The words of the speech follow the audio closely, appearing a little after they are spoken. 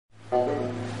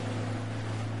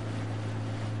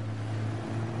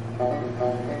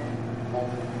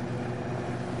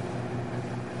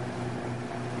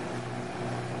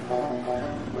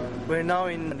We're now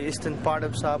in the eastern part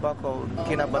of Sabah called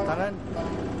Kinabatangan.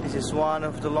 This is one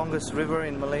of the longest river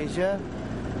in Malaysia,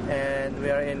 and we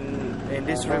are in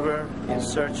this river in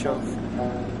search of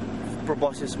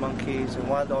proboscis monkeys and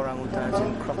wild orangutans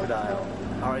and crocodile.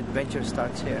 Our adventure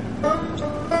starts here.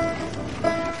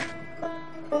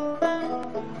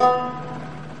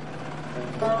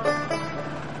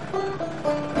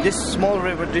 This small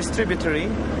river distributary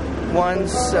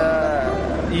once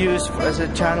used as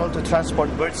a channel to transport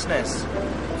birds' nests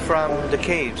from the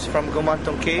caves, from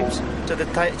Gomantong caves. So the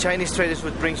Chinese traders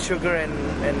would bring sugar and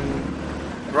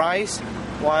rice,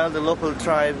 while the local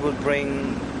tribe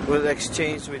will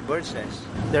exchange with birds' nests.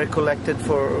 They're collected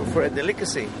for a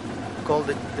delicacy called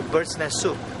the bird's nest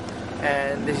soup,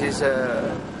 and this is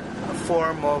a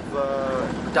form of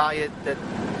diet that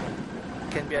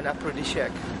can be an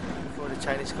aphrodisiac for the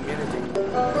Chinese community.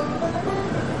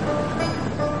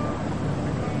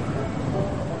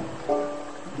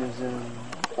 There's a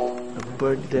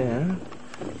bird there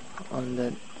on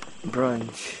that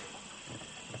branch.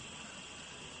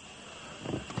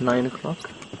 9 o'clock.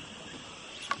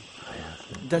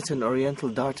 That's an Oriental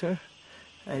Darter,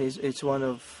 and it's one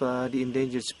of the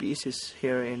endangered species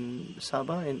here in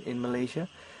Sabah, in Malaysia,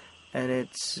 and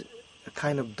it's a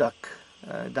kind of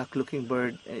duck-looking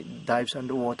bird. It dives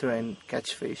underwater and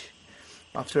catch fish.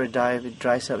 After a dive, it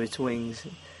dries up its wings,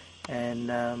 and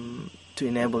to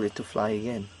enable it to fly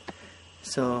again.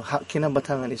 So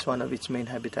Kinabatangan is one of its main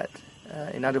habitat.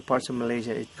 In other parts of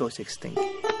Malaysia, it goes extinct.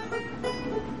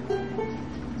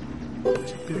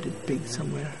 There's a bearded pig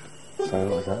somewhere. Sorry,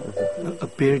 what was that? A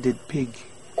bearded pig.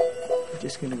 I'm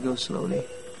just gonna go slowly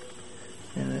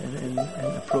and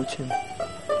approach him.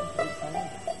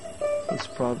 He's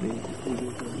probably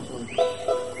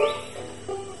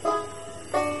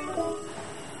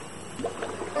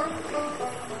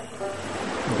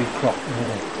big croc.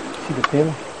 See the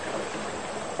tail?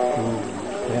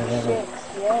 Yeah.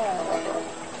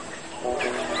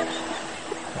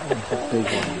 That one's a big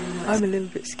one. I'm a little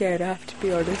bit scared, I have to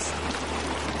be honest.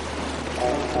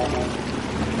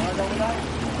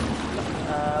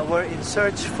 We're in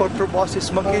search for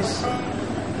Probiscis monkeys,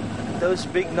 those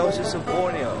big noses of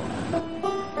Borneo.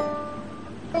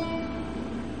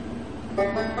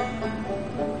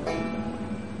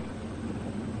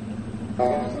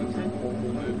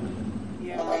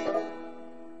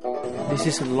 This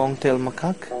is a long-tailed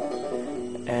macaque,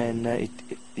 and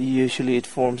usually it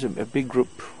forms a big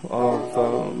group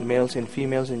of males and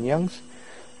females and youngs,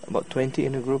 about 20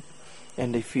 in a group,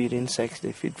 and they feed insects,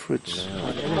 they feed fruits.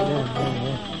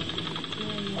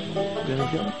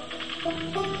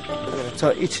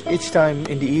 So each time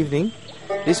in the evening,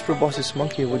 this proboscis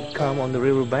monkey would come on the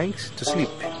river banks to sleep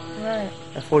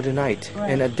for the night,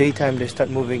 and at daytime they start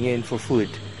moving in for food.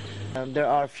 There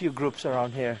are a few groups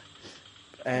around here,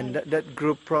 and that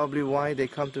group, probably why they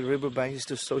come to the river banks, is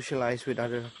to socialize with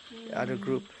other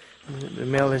group. The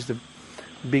male has the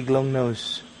big long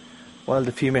nose, while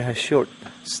the female has short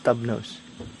stub nose.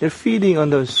 They're feeding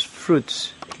on those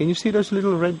fruits. Can you see those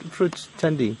little red fruits,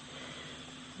 Chandi?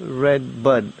 Red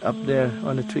bud up there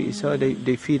on the tree. So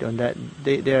they feed on that.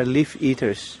 They are leaf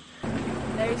eaters.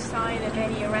 No sign of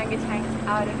any orangutans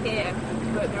out of here,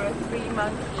 but there are 3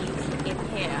 monkeys in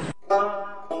here.